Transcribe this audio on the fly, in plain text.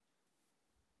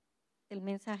El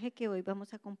mensaje que hoy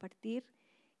vamos a compartir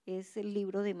es el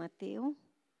libro de Mateo,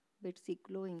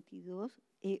 versículo 22,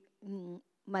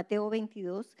 Mateo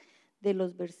 22, de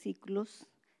los versículos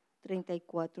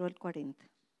 34 al 40.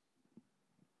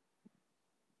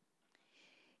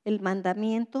 El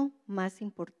mandamiento más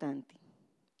importante.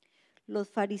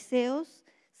 Los fariseos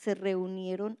se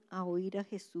reunieron a oír a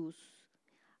Jesús.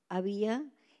 Había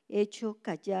hecho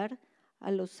callar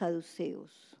a los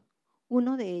saduceos.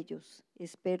 Uno de ellos,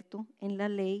 experto en la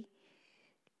ley,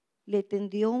 le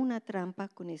tendió una trampa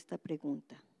con esta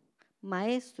pregunta: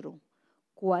 Maestro,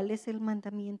 ¿cuál es el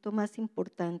mandamiento más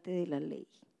importante de la ley?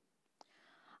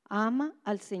 Ama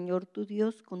al Señor tu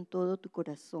Dios con todo tu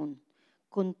corazón,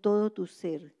 con todo tu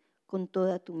ser, con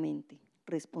toda tu mente,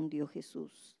 respondió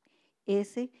Jesús.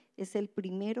 Ese es el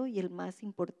primero y el más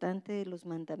importante de los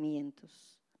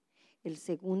mandamientos. El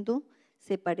segundo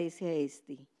se parece a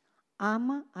este: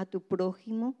 ama a tu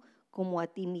prójimo como a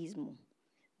ti mismo.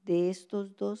 De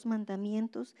estos dos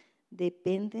mandamientos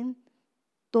dependen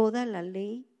toda la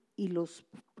ley y los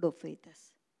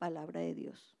profetas. Palabra de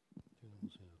Dios.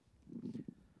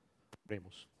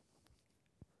 Oremos.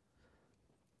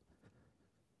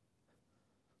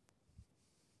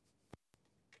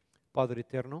 Padre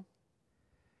eterno,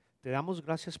 te damos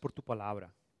gracias por tu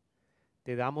palabra.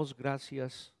 Te damos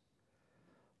gracias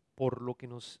por lo que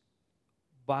nos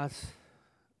vas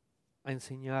a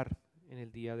enseñar en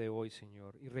el día de hoy,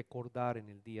 Señor, y recordar en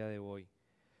el día de hoy.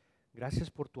 Gracias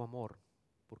por tu amor,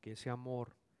 porque ese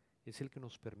amor es el que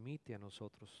nos permite a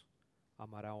nosotros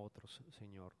amar a otros,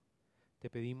 Señor. Te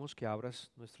pedimos que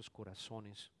abras nuestros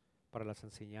corazones para las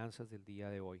enseñanzas del día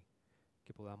de hoy,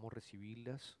 que podamos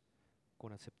recibirlas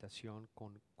con aceptación,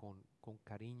 con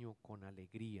cariño, con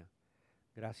alegría.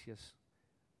 Gracias,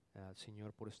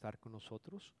 Señor, por estar con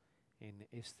nosotros en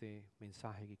este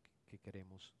mensaje que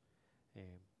queremos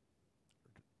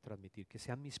transmitir. Que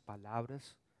sean mis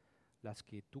palabras las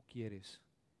que tú quieres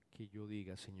que yo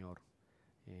diga, Señor.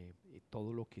 Y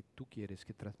todo lo que tú quieres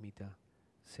que transmita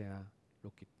sea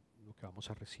lo que vamos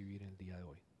a recibir en el día de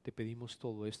hoy. Te pedimos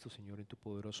todo esto, Señor, en tu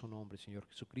poderoso nombre, Señor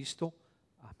Jesucristo.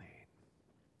 Amén.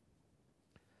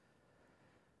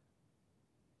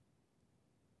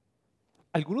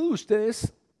 ¿Alguno de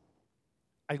ustedes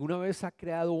alguna vez ha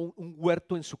creado un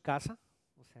huerto en su casa?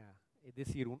 O sea, es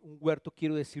decir, un huerto,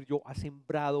 quiero decir yo, ha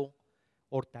sembrado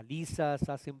hortalizas,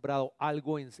 ha sembrado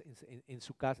algo en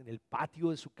su casa, en el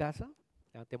patio de su casa.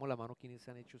 Levantemos la mano quienes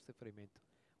han hecho este experimento.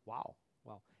 Wow,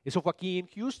 wow. ¿Eso fue aquí en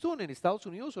Houston, en Estados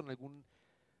Unidos, o en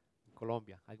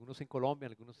Colombia? Algunos en Colombia,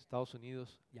 algunos en Estados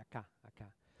Unidos y acá.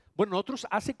 Bueno, nosotros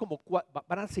hace como,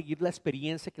 van a seguir la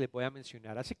experiencia que les voy a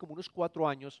mencionar. Hace como unos 4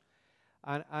 años,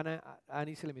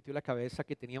 Ani se le metió en la cabeza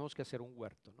que teníamos que hacer un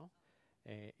huerto, ¿no?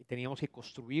 Teníamos que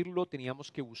construirlo,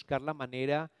 teníamos que buscar la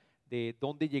manera de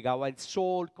dónde llegaba el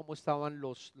sol, cómo estaban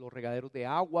los regaderos de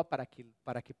agua para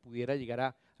que pudiera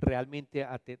llegar realmente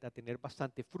a tener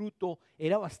bastante fruto.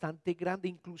 Era bastante grande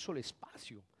incluso el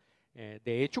espacio.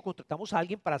 De hecho, contratamos a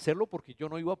alguien para hacerlo porque yo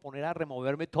no iba a poner a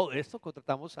removerme todo esto.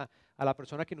 Contratamos a la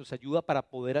persona que nos ayuda para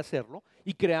poder hacerlo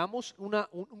y creamos un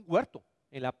huerto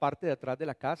en la parte de atrás de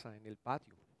la casa, en el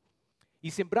patio.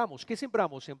 Y sembramos, ¿qué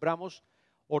sembramos? Sembramos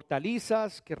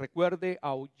hortalizas, que recuerde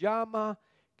auyama,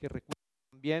 que recuerde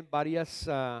también varias,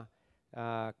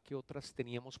 ¿qué otras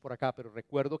teníamos por acá? Pero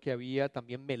recuerdo que había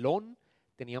también melón,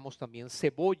 teníamos también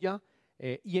cebolla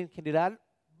y en general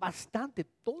bastante,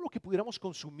 todo lo que pudiéramos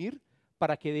consumir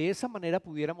para que de esa manera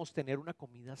pudiéramos tener una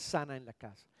comida sana en la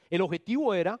casa. El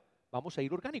objetivo era, vamos a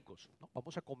ir orgánicos, ¿no?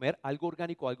 Vamos a comer algo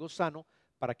orgánico, algo sano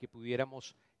para que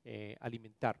pudiéramos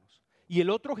alimentarnos. Y el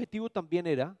otro objetivo también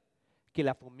era que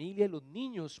la familia y los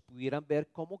niños pudieran ver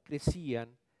cómo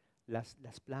crecían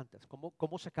las plantas,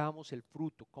 cómo sacábamos el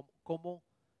fruto, cómo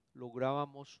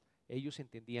lográbamos, ellos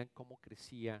entendían cómo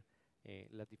crecían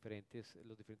los diferentes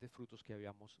frutos que le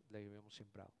habíamos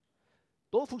sembrado.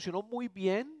 Todo funcionó muy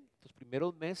bien, los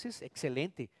primeros meses,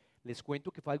 excelente. Les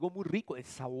cuento que fue algo muy rico, el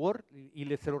sabor, y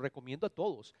se lo recomiendo a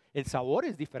todos. El sabor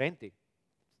es diferente,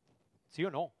 ¿sí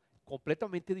o no?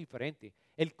 Completamente diferente.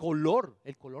 El color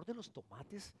de los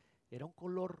tomates era un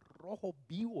color rojo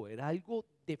vivo, era algo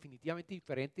definitivamente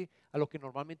diferente a lo que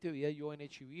normalmente veía yo en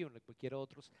H-E-B o en cualquiera de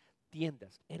otras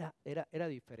tiendas. Era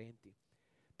diferente.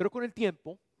 Pero con el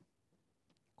tiempo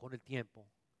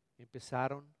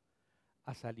empezaron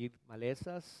a salir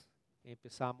malezas,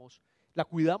 la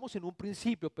cuidamos en un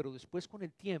principio, pero después con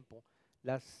el tiempo,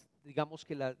 digamos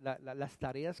que las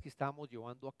tareas que estábamos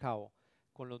llevando a cabo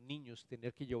con los niños,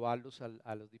 tener que llevarlos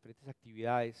a las diferentes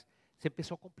actividades, se nos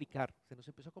empezó a complicar,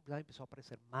 empezó a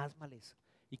aparecer más maleza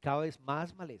y cada vez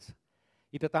más maleza.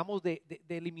 Y tratamos de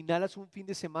eliminarlas un fin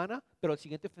de semana, pero al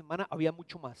siguiente semana había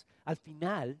mucho más. Al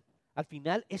final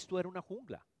esto era una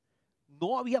jungla.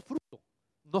 No había fruto,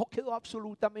 no quedó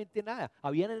absolutamente nada.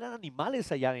 Eran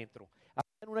animales allá adentro.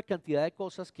 Había una cantidad de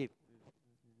cosas que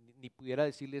ni pudiera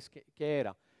decirles qué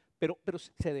era. Pero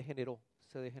se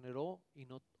degeneró y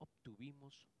no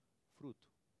obtuvimos fruto.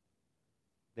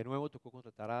 De nuevo tocó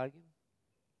contratar a alguien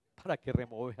para que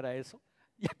removiera eso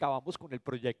y acabamos con el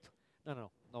proyecto.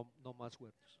 No más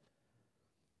huertos.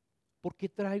 ¿Por qué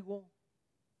traigo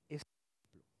este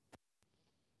ejemplo?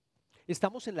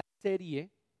 Estamos en la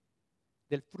serie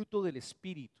del fruto del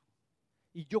Espíritu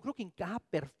y yo creo que encaja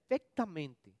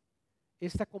perfectamente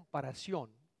esta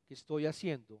comparación que estoy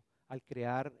haciendo al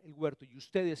crear el huerto y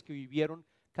ustedes que vivieron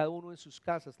cada uno en sus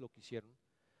casas lo que hicieron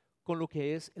con lo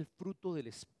que es el fruto del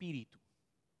Espíritu.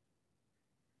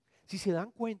 Si se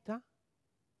dan cuenta,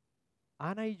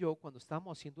 Ana y yo cuando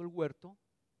estábamos haciendo el huerto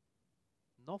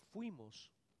no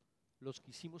fuimos los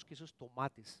que hicimos que esos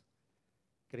tomates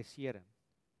crecieran.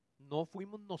 No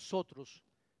fuimos nosotros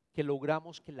que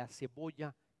logramos que la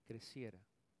cebolla creciera.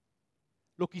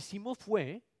 Lo que hicimos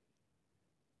fue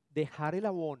dejar el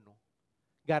abono,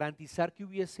 garantizar que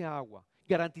hubiese agua,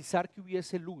 garantizar que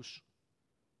hubiese luz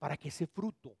para que ese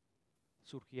fruto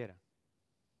surgiera.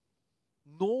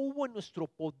 No hubo en nuestro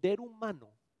poder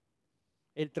humano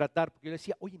el tratar, porque yo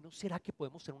decía, oye, ¿no será que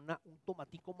podemos tener un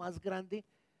tomatico más grande?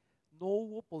 No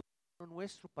hubo poder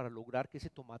nuestro para lograr que ese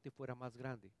tomate fuera más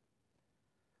grande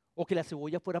o que la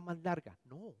cebolla fuera más larga.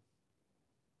 No,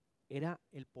 era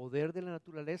el poder de la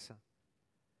naturaleza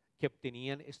que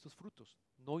obtenían estos frutos.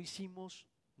 No hicimos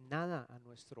nada a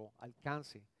nuestro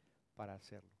alcance para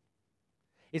hacerlo.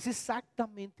 Es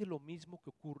exactamente lo mismo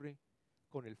que ocurre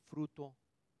con el fruto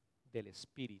del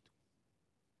Espíritu.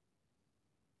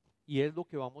 Y es lo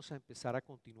que vamos a empezar a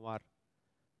continuar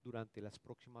durante las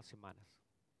próximas semanas.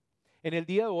 En el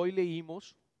día de hoy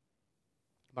leímos,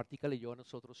 Martica leyó a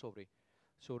nosotros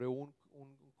sobre un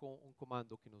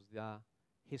comando que nos da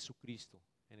Jesucristo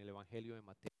en el Evangelio de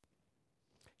Mateo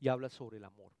y habla sobre el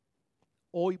amor.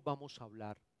 Hoy vamos a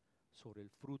hablar sobre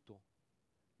el fruto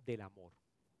del amor.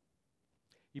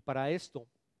 Y para esto,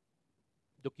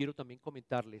 yo quiero también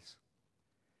comentarles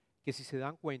que si se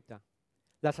dan cuenta,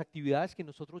 las actividades que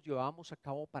nosotros llevamos a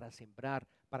cabo para sembrar,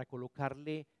 para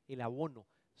colocarle el abono,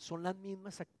 son las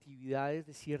mismas actividades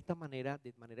de cierta manera,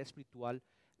 de manera espiritual,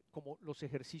 como los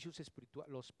ejercicios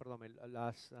espirituales,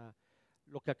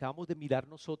 lo que acabamos de mirar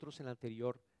nosotros en la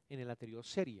anterior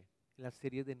serie, en la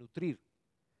serie de nutrir,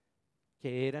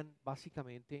 que eran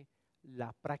básicamente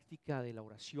la práctica de la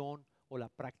oración o la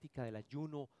práctica del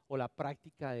ayuno o la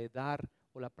práctica de dar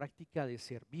o la práctica de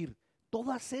servir.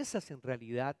 Todas esas en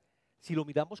realidad, si lo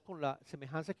miramos con la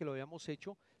semejanza que lo habíamos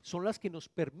hecho, son las que nos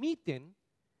permiten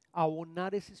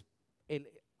abonar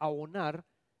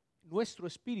nuestro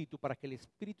espíritu para que el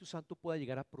Espíritu Santo pueda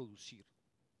llegar a producir.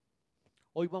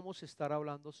 Hoy vamos a estar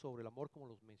hablando sobre el amor como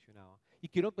los mencionaba. Y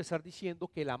quiero empezar diciendo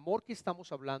que el amor que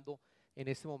estamos hablando en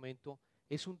este momento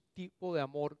es un tipo de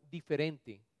amor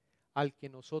diferente al que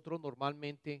nosotros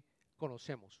normalmente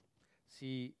conocemos.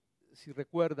 Si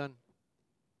recuerdan,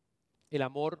 el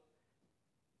amor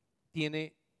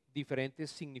tiene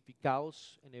diferentes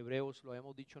significados en hebreos, lo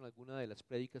habíamos dicho en alguna de las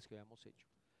prédicas que habíamos hecho.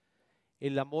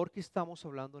 El amor que estamos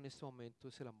hablando en este momento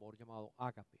es el amor llamado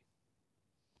ágape.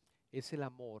 Es el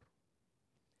amor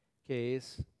que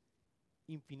es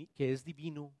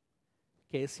divino,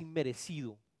 que es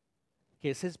inmerecido, que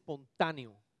es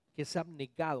espontáneo, que es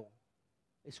abnegado.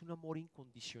 Es un amor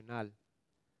incondicional.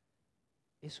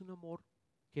 Es un amor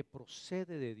que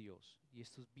procede de Dios. Y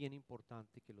esto es bien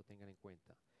importante que lo tengan en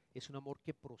cuenta. Es un amor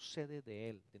que procede de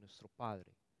Él, de nuestro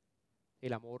Padre.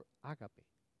 El amor ágape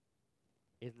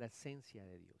es la esencia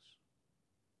de Dios.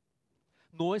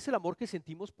 No es el amor que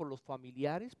sentimos por los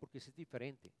familiares, porque ese es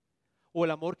diferente. O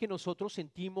el amor que nosotros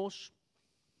sentimos,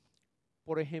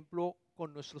 por ejemplo,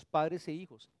 con nuestros padres e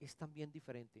hijos, es también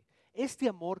diferente. Este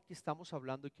amor que estamos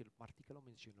hablando y que Martica lo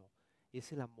mencionó,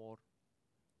 es el amor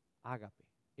ágape,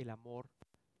 el amor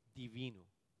divino,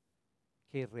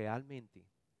 que realmente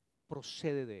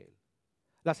procede de Él.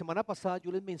 La semana pasada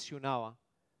yo les mencionaba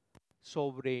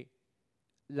sobre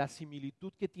la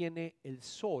similitud que tiene el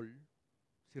sol,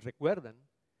 si recuerdan,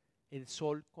 el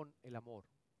sol con el amor.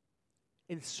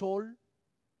 El sol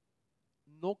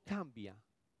no cambia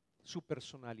su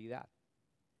personalidad.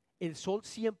 El sol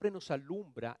siempre nos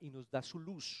alumbra y nos da su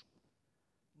luz.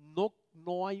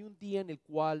 No hay un día en el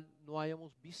cual no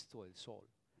hayamos visto el sol.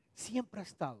 Siempre ha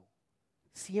estado,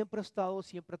 siempre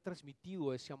ha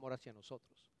transmitido ese amor hacia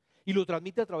nosotros. Y lo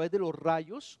transmite a través de los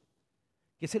rayos,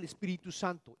 que es el Espíritu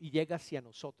Santo, y llega hacia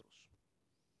nosotros.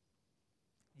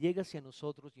 llega hacia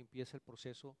nosotros y empieza el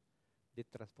proceso de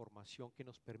transformación que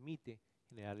nos permite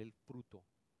generar el fruto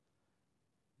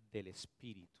del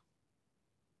Espíritu.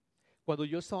 Cuando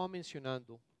yo estaba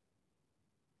mencionando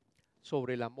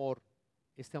sobre el amor,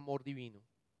 este amor divino,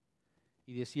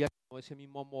 y decía que no ese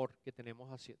mismo amor que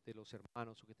tenemos de los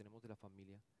hermanos o que tenemos de la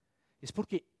familia, es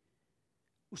porque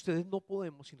ustedes no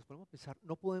podemos, si nos ponemos a pensar,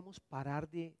 no podemos parar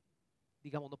de,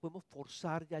 digamos, no podemos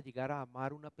forzar ya a llegar a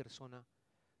amar a una persona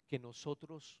que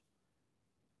nosotros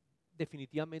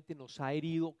definitivamente nos ha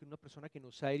herido, que una persona que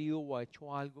nos ha herido o ha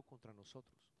hecho algo contra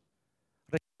nosotros.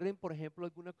 Recuerden, por ejemplo,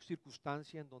 alguna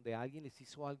circunstancia en donde alguien les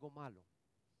hizo algo malo.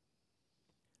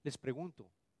 Les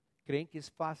pregunto, ¿creen que es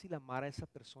fácil amar a esa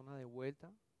persona de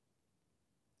vuelta?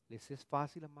 ¿Les es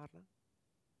fácil amarla?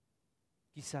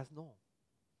 Quizás no.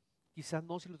 Quizás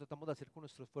no si lo tratamos de hacer con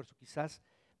nuestro esfuerzo. Quizás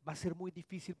va a ser muy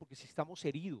difícil porque si estamos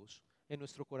heridos en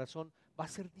nuestro corazón, va a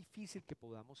ser difícil que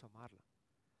podamos amarla.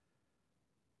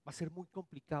 Va a ser muy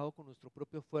complicado con nuestro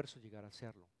propio esfuerzo llegar a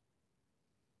hacerlo.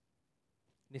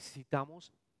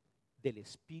 Necesitamos del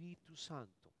Espíritu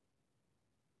Santo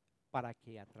para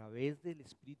que a través del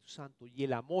Espíritu Santo y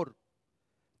el amor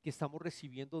que estamos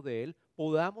recibiendo de Él,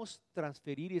 podamos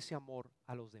transferir ese amor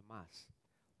a los demás.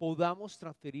 Podamos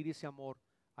transferir ese amor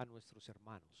a nuestros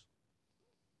hermanos.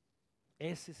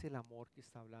 Ese es el amor que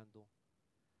estamos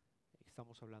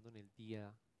hablando en el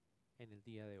día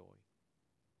de hoy.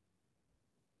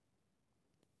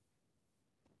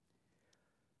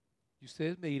 Y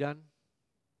ustedes me dirán,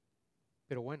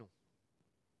 pero bueno,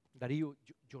 Darío,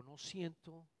 yo no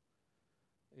siento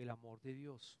el amor de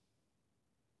Dios.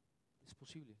 Es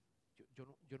posible.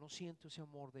 Yo no siento ese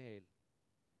amor de Él.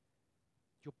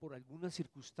 Yo por alguna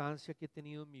circunstancia que he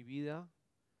tenido en mi vida,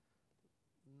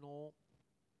 no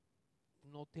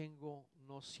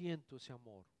siento ese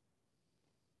amor.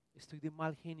 Estoy de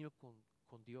mal genio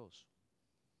con Dios.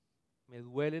 Me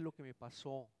duele lo que me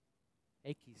pasó,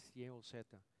 X, Y o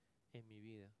Z, en mi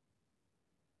vida.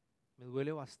 Me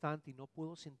duele bastante y no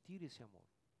puedo sentir ese amor.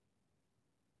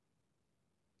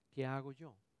 ¿Qué hago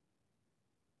yo?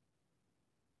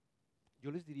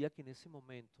 Yo les diría que en ese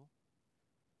momento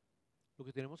lo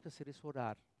que tenemos que hacer es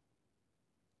orar,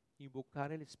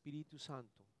 invocar el Espíritu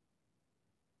Santo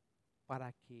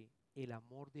para que el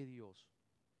amor de Dios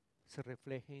se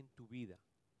refleje en tu vida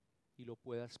y lo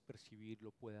puedas percibir,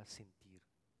 lo puedas sentir.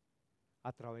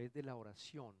 A través de la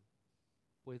oración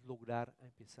puedes lograr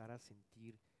empezar a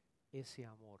sentir ese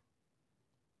amor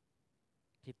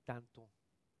que tanto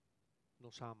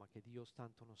nos ama, que Dios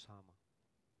tanto nos ama.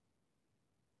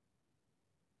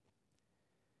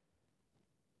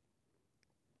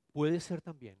 Puede ser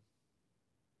también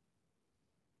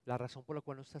la razón por la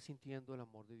cual no estás sintiendo el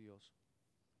amor de Dios,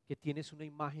 que tienes una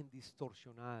imagen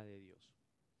distorsionada de Dios.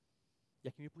 Y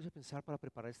aquí me puse a pensar para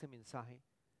preparar este mensaje,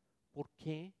 ¿por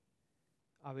qué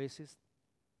a veces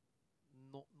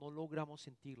no logramos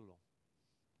sentirlo?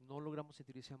 No logramos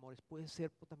sentir ese amor. Puede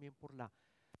ser también por la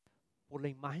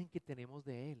imagen que tenemos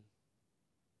de Él.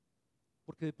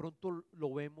 Porque de pronto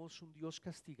lo vemos un Dios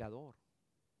castigador.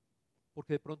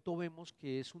 Porque de pronto vemos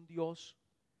que es un Dios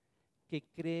que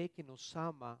cree que nos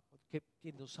ama,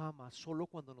 que nos ama solo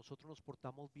cuando nosotros nos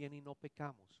portamos bien y no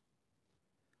pecamos.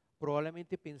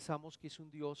 Probablemente pensamos que es un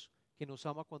Dios que nos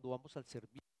ama cuando vamos al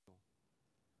servicio,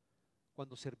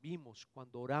 cuando servimos,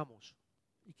 cuando oramos,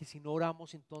 y que si no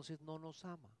oramos entonces no nos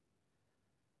ama.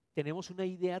 Tenemos una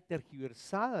idea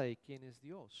tergiversada de quién es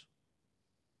Dios.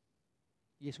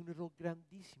 Y es un error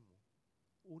grandísimo,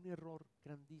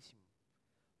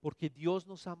 porque Dios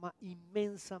nos ama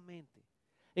inmensamente.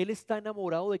 Él está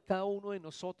enamorado de cada uno de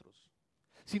nosotros.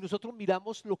 Si nosotros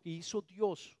miramos lo que hizo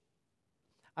Dios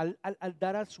al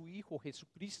dar a su Hijo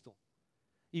Jesucristo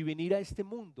y venir a este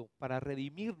mundo para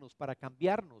redimirnos, para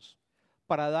cambiarnos,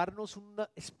 para darnos una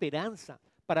esperanza,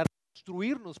 para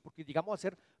reconstruirnos, porque llegamos a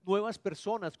ser nuevas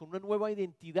personas con una nueva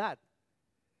identidad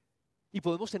y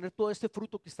podemos tener todo este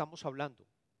fruto que estamos hablando.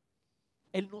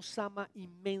 Él nos ama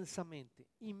inmensamente,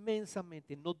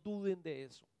 inmensamente. No duden de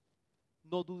eso.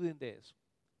 No duden de eso.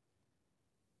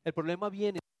 El problema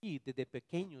viene aquí desde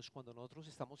pequeños, cuando nosotros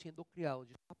estamos siendo criados.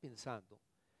 Yo estaba pensando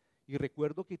y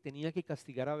recuerdo que tenía que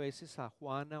castigar a veces a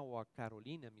Juana o a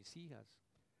Carolina, mis hijas,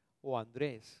 o a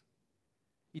Andrés.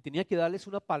 Y tenía que darles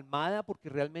una palmada porque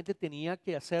realmente tenía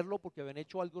que hacerlo porque habían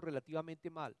hecho algo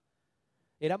relativamente mal.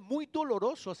 Era muy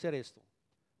doloroso hacer esto,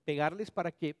 pegarles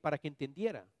para que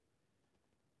entendieran.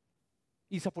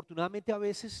 Y desafortunadamente a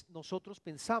veces nosotros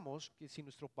pensamos que si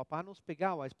nuestro papá nos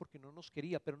pegaba es porque no nos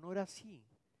quería, pero no era así.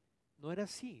 No era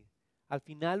así. Al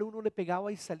final uno le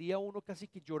pegaba y salía uno casi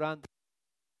que llorando.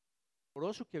 De lo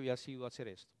doloroso que había sido hacer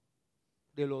esto.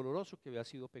 De lo doloroso que había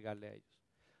sido pegarle a ellos.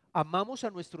 amamos a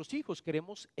nuestros hijos,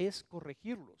 queremos es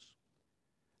corregirlos.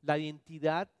 La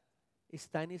identidad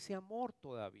está en ese amor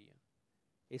todavía.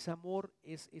 Ese amor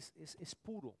es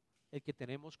puro, el que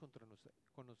tenemos con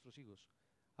nuestros hijos,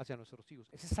 hacia nuestros hijos.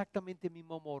 Es exactamente el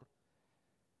mismo amor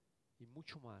y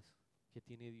mucho más que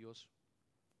tiene Dios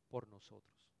por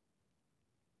nosotros.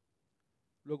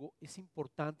 Luego, es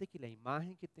importante que la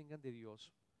imagen que tengan de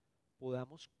Dios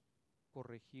podamos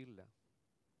corregirla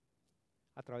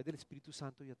a través del Espíritu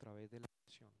Santo y a través de la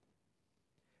oración.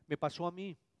 Me pasó a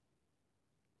mí,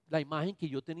 la imagen que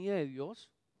yo tenía de Dios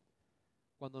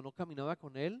cuando no caminaba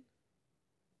con Él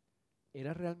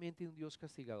era realmente un Dios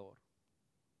castigador.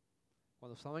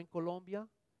 Cuando estaba en Colombia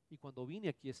y cuando vine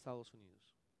aquí a Estados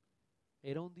Unidos,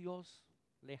 era un Dios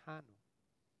lejano,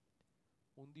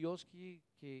 un Dios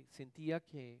que sentía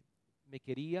que me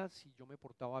quería si yo me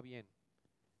portaba bien,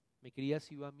 me quería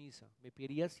si iba a misa, me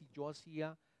quería si yo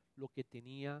hacía lo que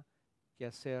tenía que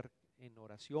hacer en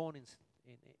oración,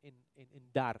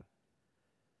 en dar.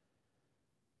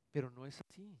 Pero no es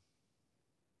así.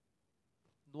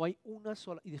 No hay una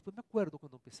sola. Y después me acuerdo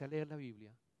cuando empecé a leer la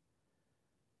Biblia,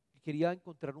 que quería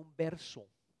encontrar un verso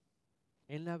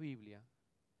en la Biblia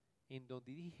en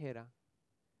donde dijera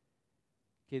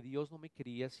que Dios no me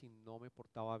quería si no me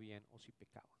portaba bien o si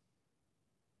pecaba.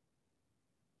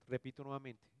 Repito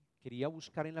nuevamente, quería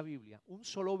buscar en la Biblia un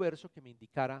solo verso que me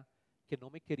indicara que no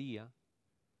me quería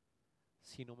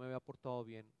si no me había portado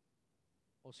bien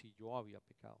o si yo había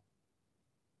pecado.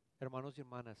 Hermanos y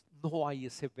hermanas, no hay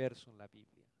ese verso en la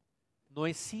Biblia. No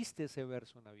existe ese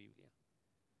verso en la Biblia.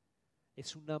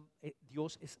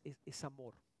 Dios es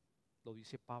amor, lo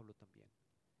dice Pablo también.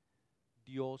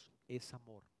 Dios es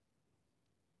amor,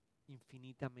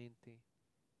 infinitamente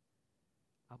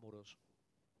amoroso.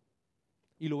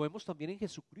 Y lo vemos también en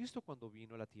Jesucristo cuando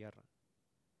vino a la tierra.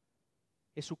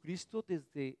 Jesucristo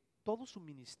desde todo su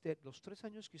ministerio, los 3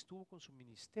 años que estuvo con su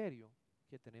ministerio,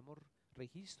 que tenemos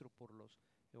registro por los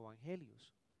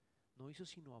evangelios, no hizo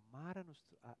sino amar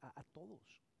a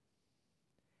todos.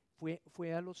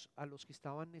 Fue a los que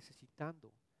estaban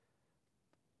necesitando,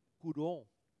 curó,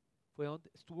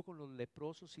 estuvo con los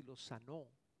leprosos y los sanó,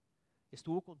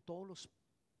 estuvo con todos los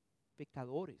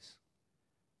pecadores,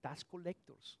 tax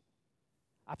collectors,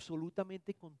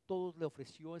 absolutamente con todos le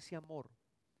ofreció ese amor.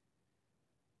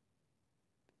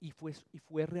 Y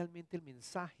fue realmente el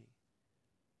mensaje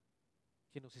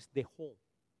que nos dejó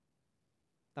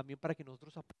también para que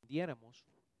nosotros aprendiéramos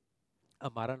a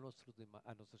amar a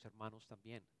nuestros hermanos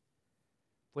también.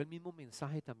 Fue el mismo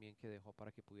mensaje también que dejó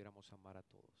para que pudiéramos amar a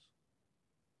todos.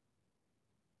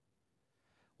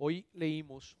 Hoy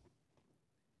leímos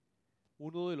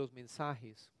uno de los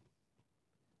mensajes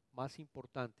más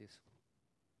importantes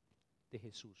de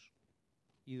Jesús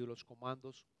y de los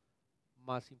comandos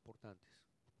más importantes.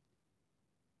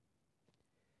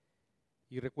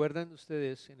 Y recuerdan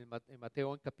ustedes en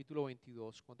Mateo en capítulo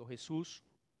 22, cuando Jesús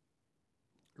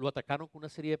lo atacaron con una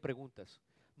serie de preguntas,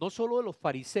 no solo de los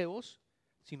fariseos,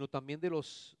 sino también de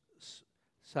los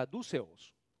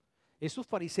saduceos. Estos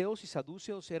fariseos y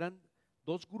saduceos eran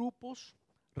 2 grupos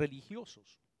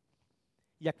religiosos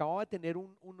y acababa de tener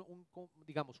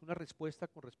digamos, una respuesta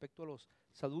con respecto a los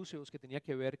saduceos que tenía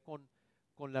que ver con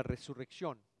la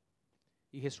resurrección,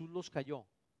 y Jesús los calló.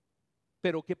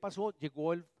 Pero ¿qué pasó?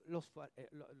 Llegó los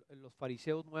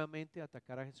fariseos nuevamente a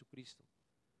atacar a Jesucristo.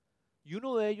 Y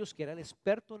uno de ellos, que era el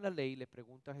experto en la ley, le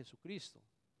pregunta a Jesucristo,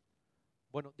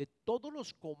 bueno, de todos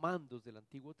los comandos del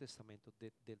Antiguo Testamento,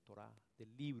 del Torá,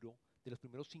 del libro, de los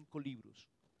primeros 5 libros,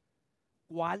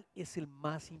 ¿cuál es el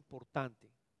más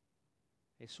importante?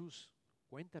 Jesús,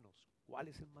 cuéntanos, ¿cuál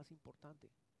es el más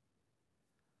importante?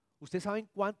 ¿Ustedes saben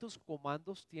cuántos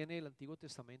comandos tiene el Antiguo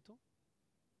Testamento?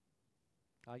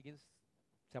 ¿Alguien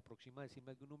se aproxima a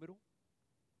decirme algún número?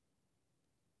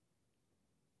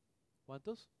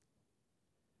 ¿Cuántos?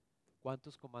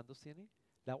 ¿Cuántos comandos tiene?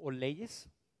 ¿O leyes?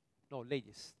 No,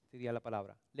 leyes, sería la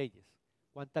palabra, leyes.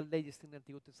 ¿Cuántas leyes tiene el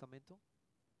Antiguo Testamento?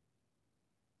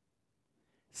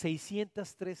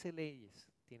 613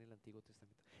 leyes tiene el Antiguo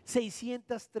Testamento.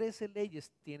 613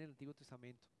 leyes tiene el Antiguo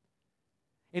Testamento.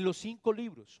 En los 5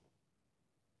 libros.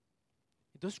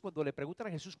 Entonces, cuando le preguntan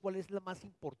a Jesús cuál es la más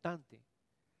importante,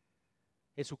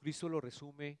 Jesucristo lo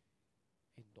resume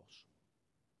en 2.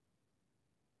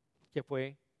 Que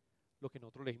fue lo que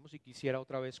nosotros leímos, y quisiera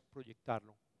otra vez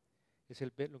proyectarlo.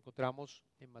 Lo encontramos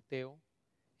en Mateo,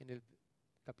 en el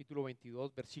capítulo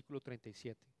 22, versículo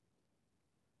 37.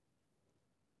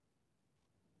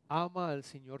 Ama al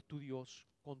Señor tu Dios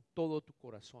con todo tu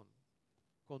corazón,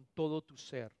 con todo tu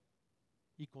ser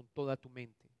y con toda tu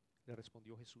mente, le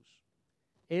respondió Jesús.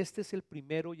 Este es el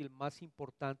primero y el más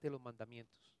importante de los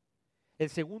mandamientos. El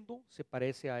segundo se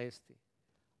parece a este.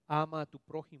 Ama a tu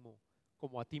prójimo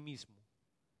como a ti mismo.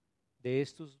 De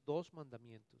estos dos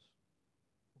mandamientos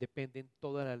dependen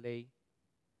toda la ley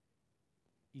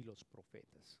y los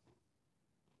profetas.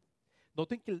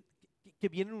 Noten que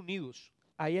vienen unidos.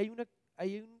 Ahí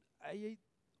hay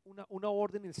una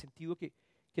orden en el sentido que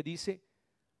dice,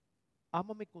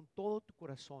 ámame con todo tu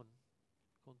corazón,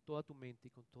 con toda tu mente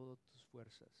y con todas tus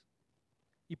fuerzas.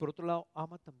 Y por otro lado,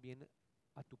 ama también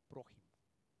a tu prójimo.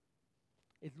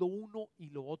 Es lo uno y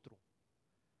lo otro.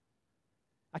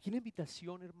 Aquí la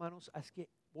invitación, hermanos, es que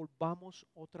volvamos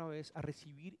otra vez a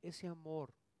recibir ese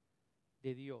amor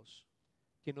de Dios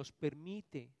que nos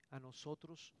permite a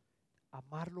nosotros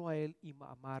amarlo a Él y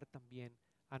amar también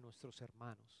a nuestros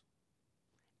hermanos.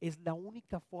 Es la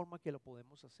única forma que lo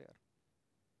podemos hacer.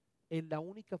 Es la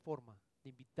única forma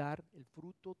de invitar el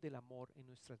fruto del amor en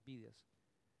nuestras vidas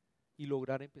y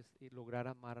lograr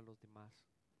amar a los demás.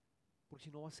 Porque si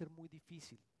no va a ser muy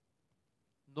difícil.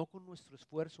 No con nuestro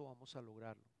esfuerzo vamos a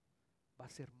lograrlo. Va a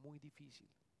ser muy difícil.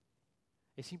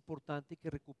 Es importante que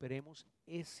recuperemos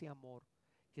ese amor,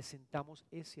 que sentamos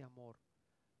ese amor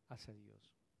hacia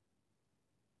Dios.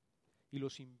 Y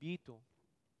los invito,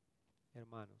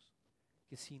 hermanos,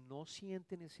 que si no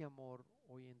sienten ese amor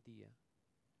hoy en día,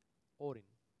 oren,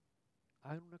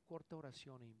 hagan una corta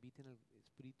oración e inviten al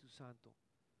Espíritu Santo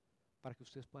para que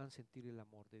ustedes puedan sentir el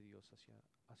amor de Dios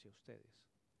hacia ustedes.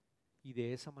 Y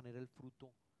de esa manera el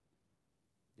fruto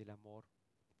del amor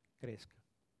crezca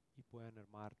y puedan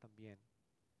amar también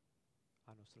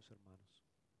a nuestros hermanos.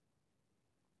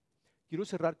 Quiero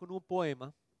cerrar con un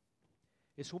poema.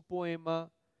 Es un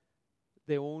poema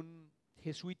de un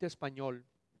jesuita español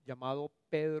llamado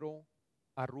Pedro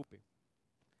Arrupe.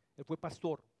 Él fue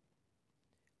pastor,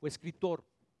 fue escritor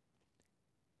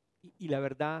y la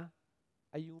verdad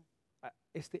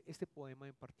este poema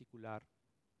en particular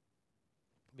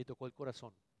me tocó el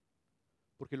corazón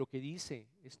porque lo que dice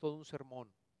es todo un sermón,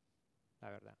 la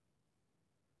verdad.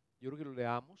 Yo creo que lo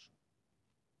leamos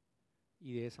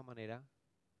y de esa manera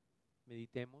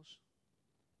meditemos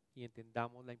y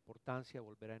entendamos la importancia de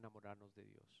volver a enamorarnos de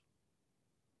Dios.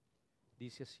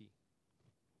 Dice así: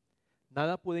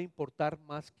 nada puede importar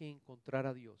más que encontrar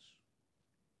a Dios,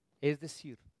 es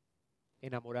decir,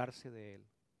 enamorarse de Él,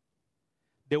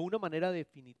 de una manera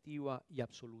definitiva y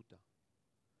absoluta.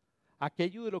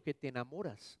 Aquello de lo que te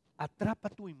enamoras atrapa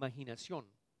tu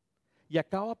imaginación y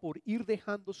acaba por ir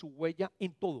dejando su huella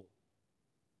en todo.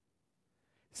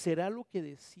 Será lo que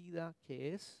decida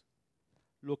que es,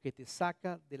 lo que te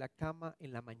saca de la cama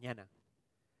en la mañana.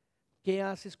 ¿Qué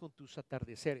haces con tus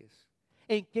atardeceres?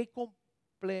 ¿En qué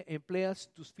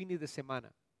empleas tus fines de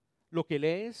semana? Lo que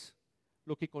lees,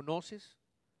 lo que conoces,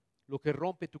 lo que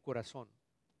rompe tu corazón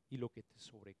y lo que te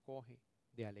sobrecoge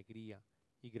de alegría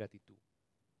y gratitud.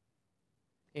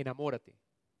 Enamórate,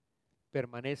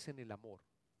 permanece en el amor.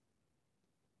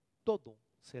 Todo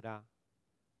será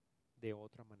de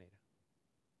otra manera.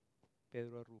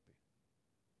 Pedro Arrupe.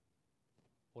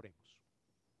 Oremos.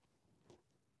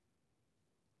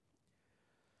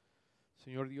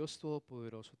 Señor Dios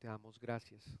Todopoderoso, te damos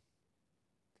gracias.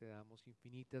 Te damos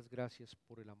infinitas gracias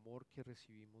por el amor que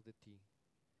recibimos de ti,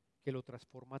 que lo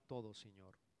transforma todo,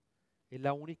 Señor. Es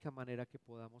la única manera que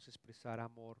podamos expresar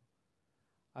amor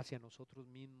hacia nosotros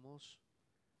mismos,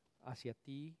 hacia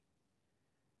ti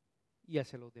y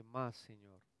hacia los demás,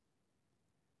 Señor.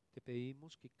 Te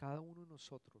pedimos que cada uno de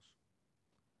nosotros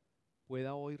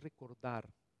pueda hoy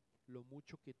recordar lo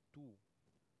mucho que tú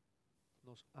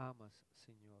nos amas,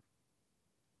 Señor.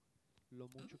 Lo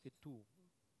mucho que tú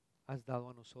has dado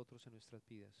a nosotros en nuestras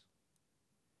vidas.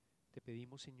 Te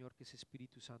pedimos, Señor, que ese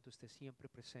Espíritu Santo esté siempre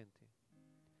presente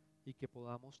y que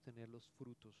podamos tener los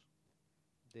frutos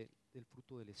del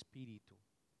fruto del Espíritu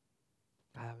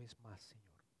cada vez más,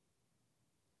 Señor.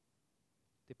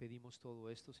 Te pedimos todo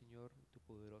esto, Señor, en tu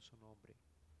poderoso nombre,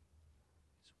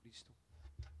 Jesucristo.